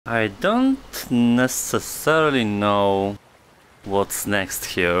I don't necessarily know what's next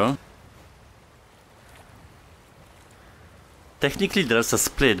here. Technically there's a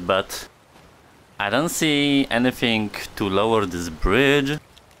split, but I don't see anything to lower this bridge.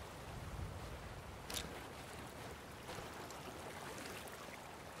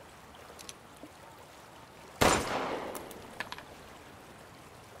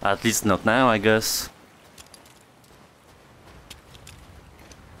 At least not now, I guess.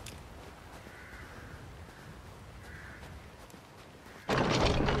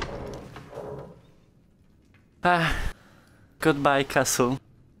 Ah, goodbye, castle.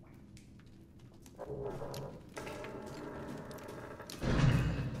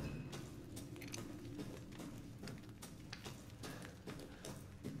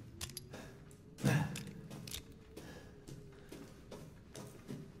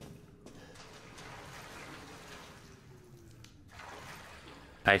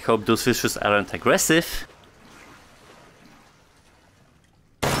 I hope those fishes aren't aggressive.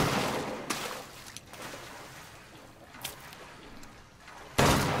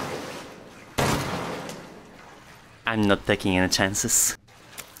 I'm not taking any chances.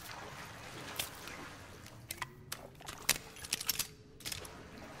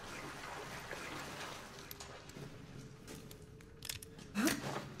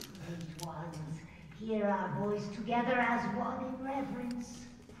 Hear our voice together as one in reverence.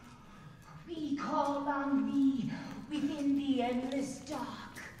 We call on thee within the endless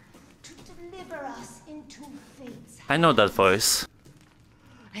dark to deliver us into fate's I know that voice.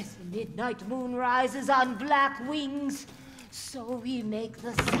 As the midnight moon rises on black wings, so we make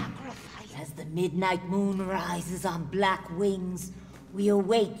the sacrifice. As the midnight moon rises on black wings, we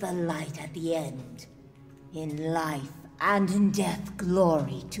await the light at the end. In life and in death,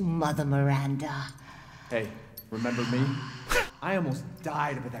 glory to Mother Miranda. Hey, remember me? I almost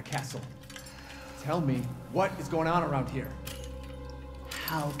died up at that castle. Tell me, what is going on around here?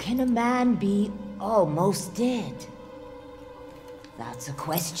 How can a man be almost dead? That's a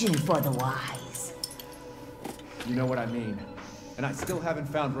question for the wise. You know what I mean. And I still haven't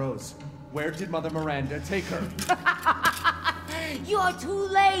found Rose. Where did Mother Miranda take her? You're too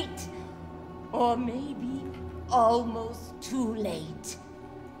late! Or maybe almost too late.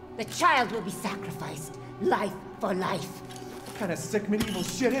 The child will be sacrificed, life for life. What kind of sick medieval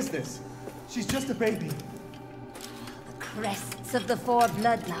shit is this? She's just a baby. The crests of the four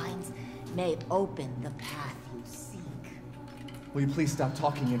bloodlines may open the path you seek. Will you please stop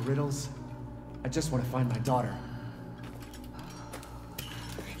talking in riddles? I just want to find my daughter.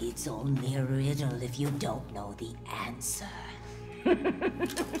 It's only a riddle if you don't know the answer.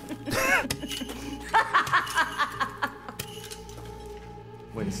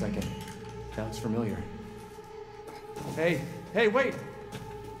 Wait a second. Sounds familiar. Hey, wait!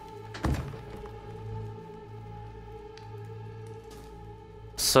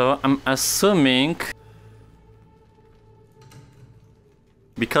 So I'm assuming,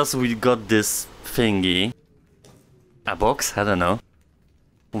 because we got this thingy, a box, I don't know,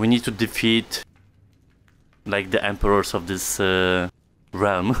 we need to defeat like the emperors of this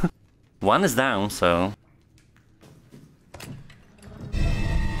realm. One is down, so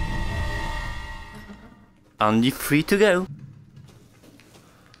only 3 to go.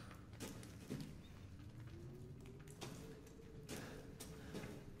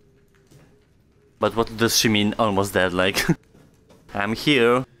 But what does she mean almost dead? Like, I'm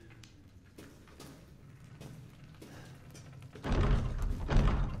here.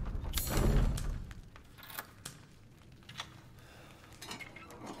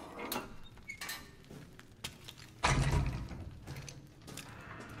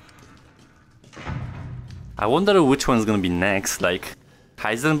 I wonder which one's gonna be next, like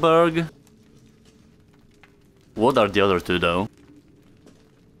Heisenberg? What are the other two though?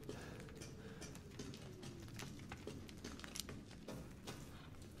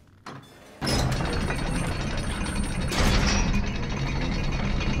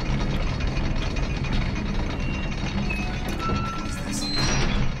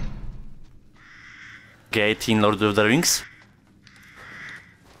 Gate in Lord of the Rings?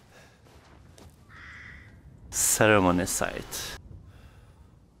 Ceremony site.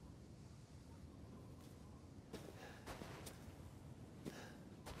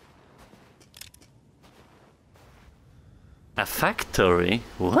 A factory?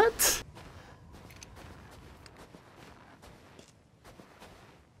 What?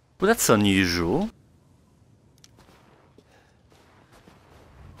 Well, that's unusual.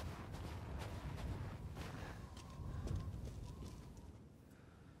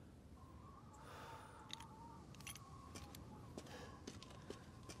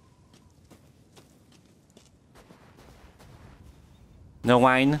 No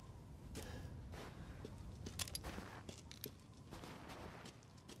wine.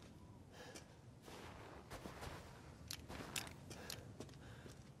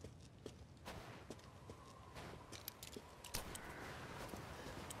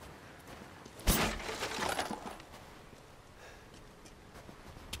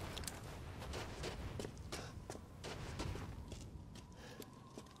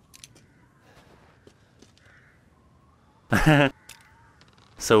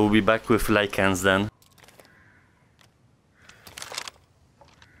 So we'll be back with lichens then.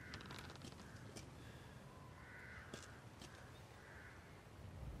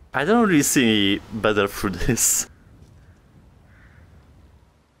 I don't really see better through this.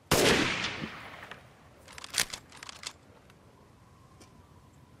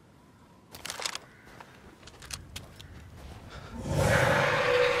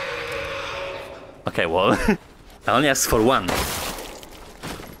 Okay, well, I only asked for one.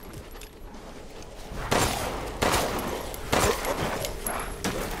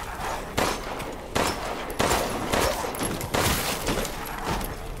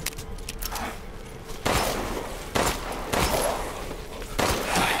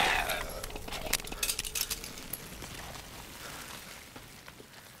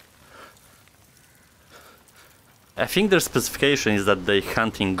 I think their specification is that they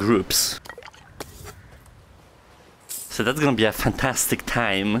hunt in groups. So that's gonna be a fantastic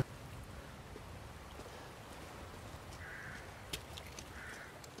time.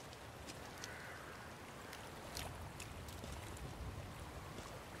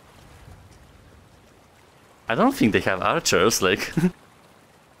 I don't think they have archers, like...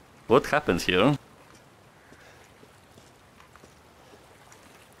 What happened here?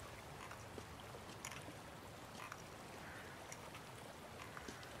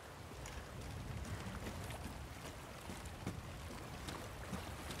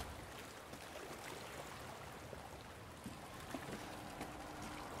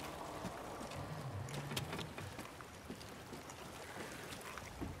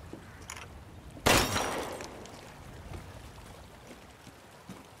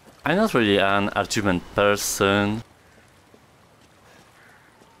 I'm not really an achievement person,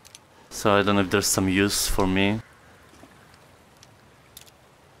 so I don't know if there's some use for me.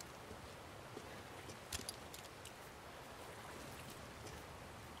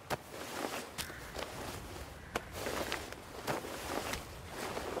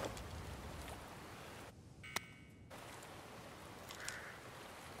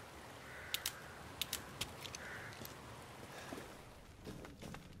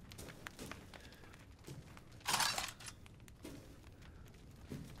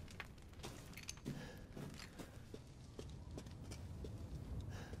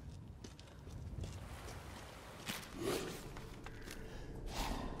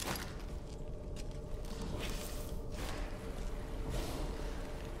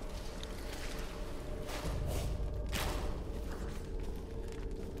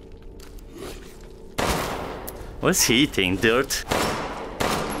 What's he eating? Dirt?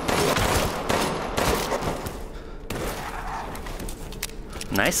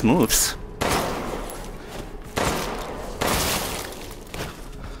 Nice moves.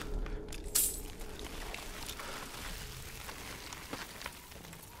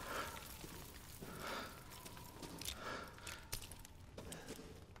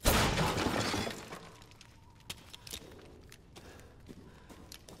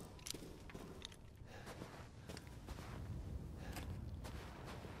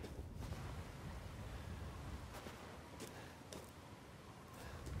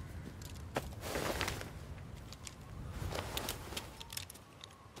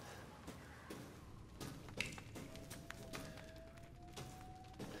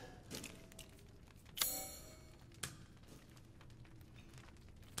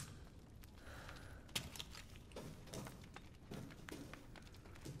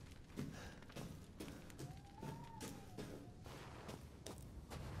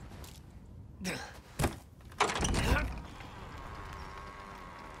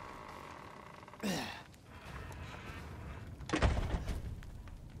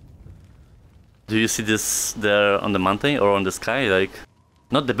 Do you see this there on the mountain or on the sky? Like,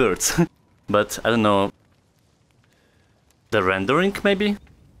 not the birds, but I don't know, the rendering maybe?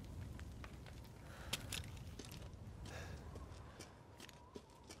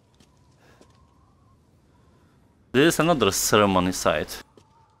 This is another ceremony site.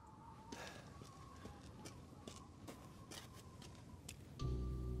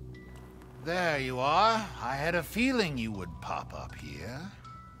 There you are. I had a feeling you would pop up here.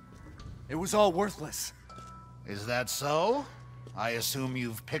 It was all worthless. Is that so? I assume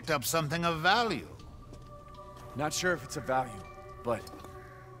you've picked up something of value. Not sure if it's of value, but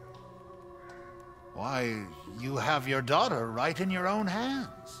Why, you have your daughter right in your own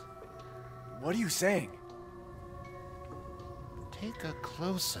hands. what are you saying? Take a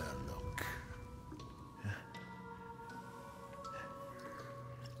closer look.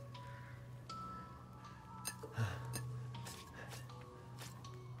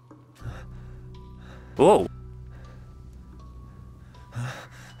 Whoa.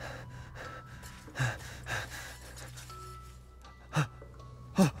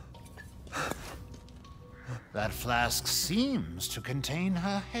 That flask seems to contain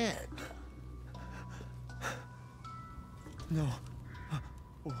her head. No.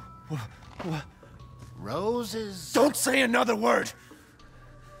 Roses. Don't say another word!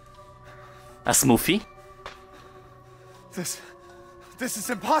 A smoothie? This is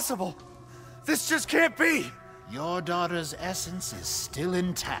impossible! This just can't be! Your daughter's essence is still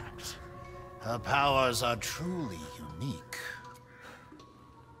intact. Her powers are truly unique.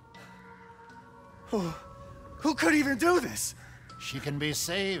 Who could even do this? She can be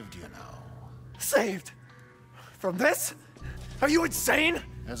saved, you know. Saved? From this? Are you insane?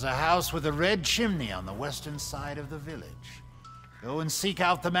 There's a house with a red chimney on the western side of the village. Go and seek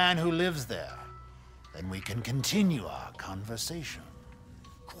out the man who lives there. Then we can continue our conversation.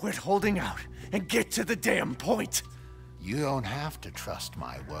 Quit holding out and get to the damn point! You don't have to trust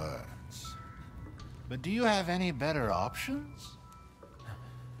my words. But do you have any better options?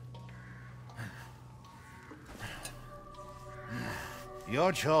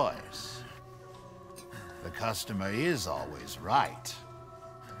 Your choice. The customer is always right.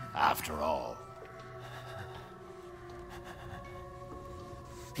 After all.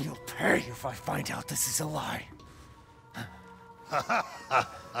 You'll pay if I find out this is a lie.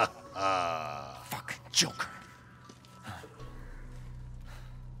 Fucking joker.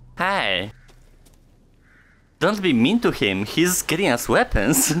 Hey. Don't be mean to him, he's getting us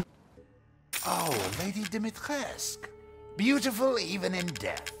weapons. Oh, Lady Dimitrescu. Beautiful even in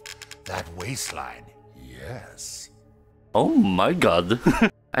death. That waistline, yes. Oh my god.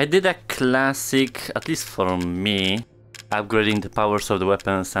 I did a classic, at least for me, upgrading the powers of the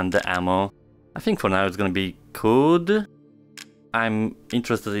weapons and the ammo. I think for now it's gonna be good. I'm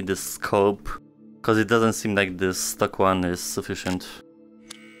interested in the scope, because it doesn't seem like the stock one is sufficient.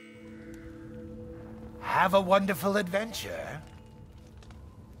 Have a wonderful adventure.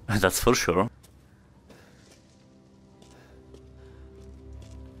 That's for sure.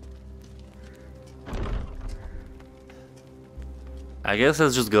 I guess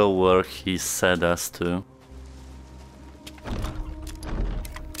let's just go where he said us to.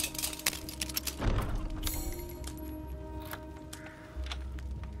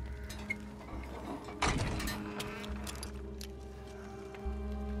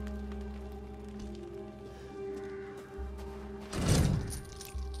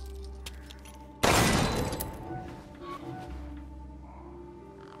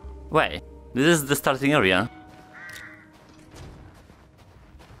 Wait, this is the starting area.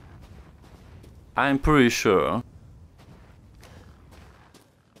 I'm pretty sure.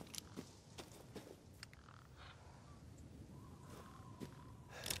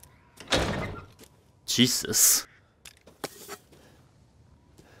 Jesus.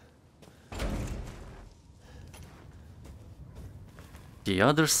 The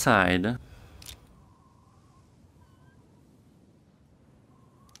other side.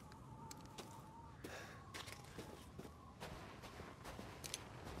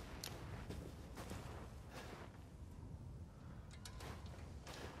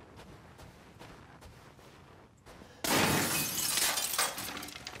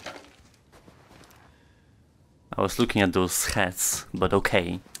 I was looking at those hats, but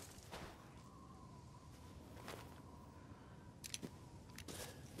okay.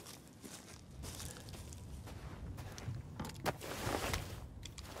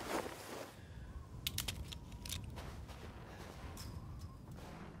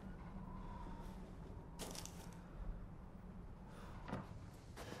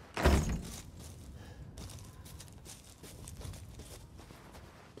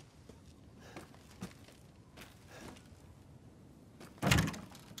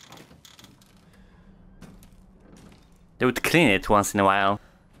 They would clean it once in a while.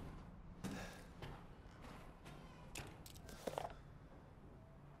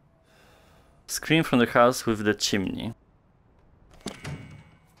 Scream from the house with the chimney.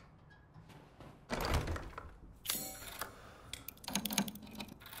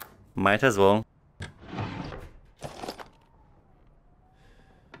 Might as well.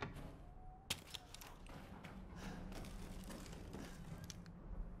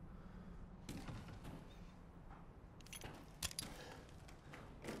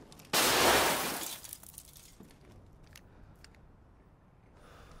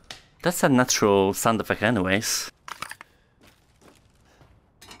 That's a natural sound effect anyways.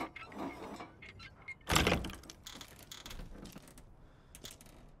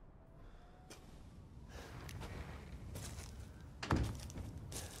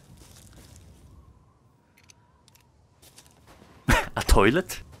 A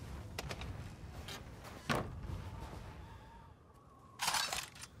toilet?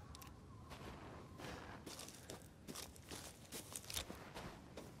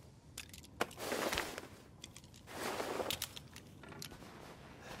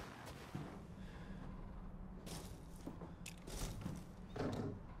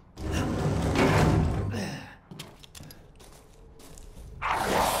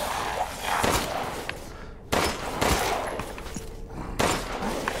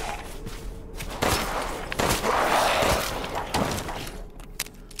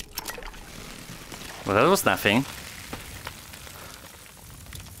 Well, that was nothing.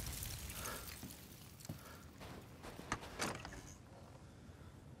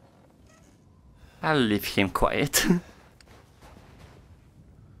 I'll leave him quiet.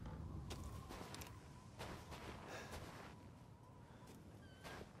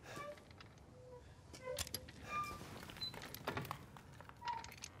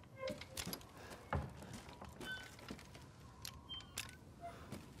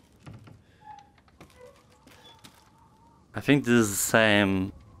 I think this is the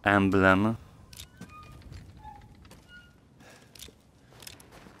same emblem.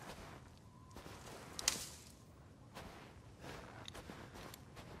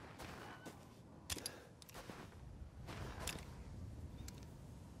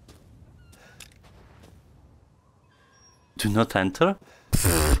 Do not enter?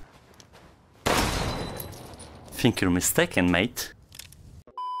 Think you're mistaken, mate.